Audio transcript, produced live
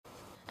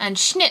and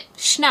Schnip,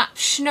 Schnapp,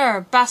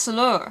 Schnurr,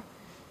 Basselur,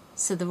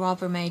 said the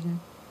robber maiden,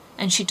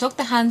 and she took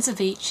the hands of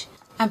each,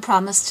 and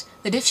promised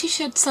that if she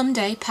should some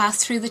day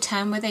pass through the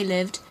town where they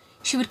lived,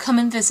 she would come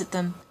and visit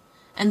them,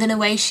 and then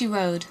away she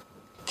rode.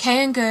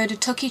 Kay and Gerda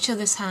took each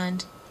other's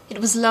hand. It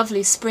was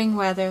lovely spring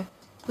weather,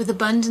 with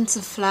abundance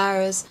of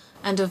flowers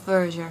and of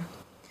verdure.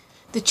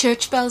 The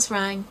church bells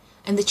rang,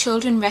 and the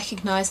children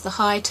recognized the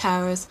high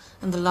towers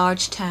and the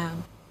large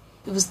town.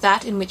 It was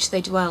that in which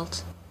they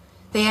dwelt.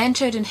 They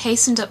entered and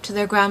hastened up to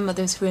their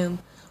grandmother's room,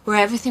 where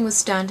everything was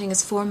standing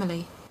as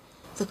formerly.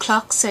 The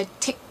clock said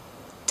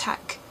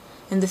tick-tack,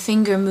 and the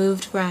finger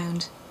moved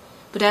round.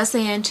 But as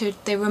they entered,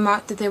 they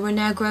remarked that they were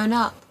now grown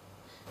up.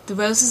 The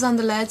roses on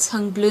the leads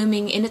hung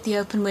blooming in at the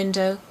open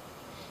window.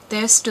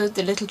 There stood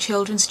the little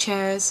children's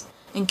chairs,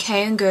 and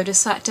Kay and Gerda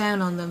sat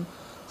down on them,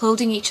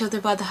 holding each other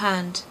by the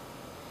hand.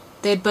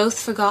 They had both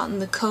forgotten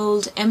the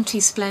cold, empty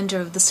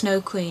splendour of the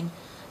Snow Queen,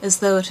 as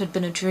though it had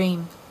been a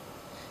dream.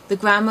 The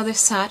grandmother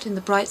sat in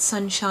the bright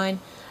sunshine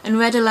and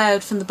read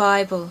aloud from the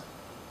Bible.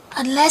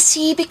 "Unless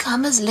ye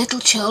become as little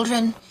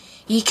children,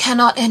 ye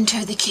cannot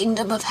enter the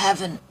kingdom of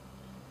heaven."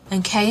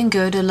 And Kay and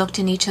Gerda looked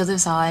in each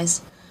other's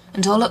eyes,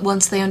 and all at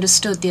once they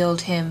understood the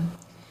old hymn.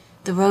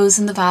 The rose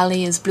in the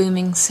valley is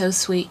blooming so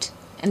sweet,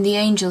 and the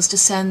angels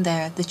descend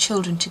there, the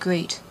children to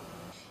greet.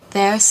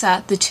 There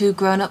sat the two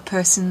grown-up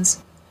persons,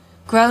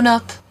 grown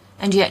up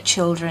and yet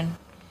children,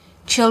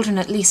 children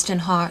at least in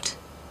heart,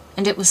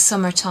 and it was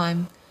summer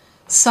time,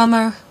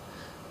 summer,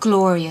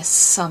 glorious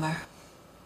summer.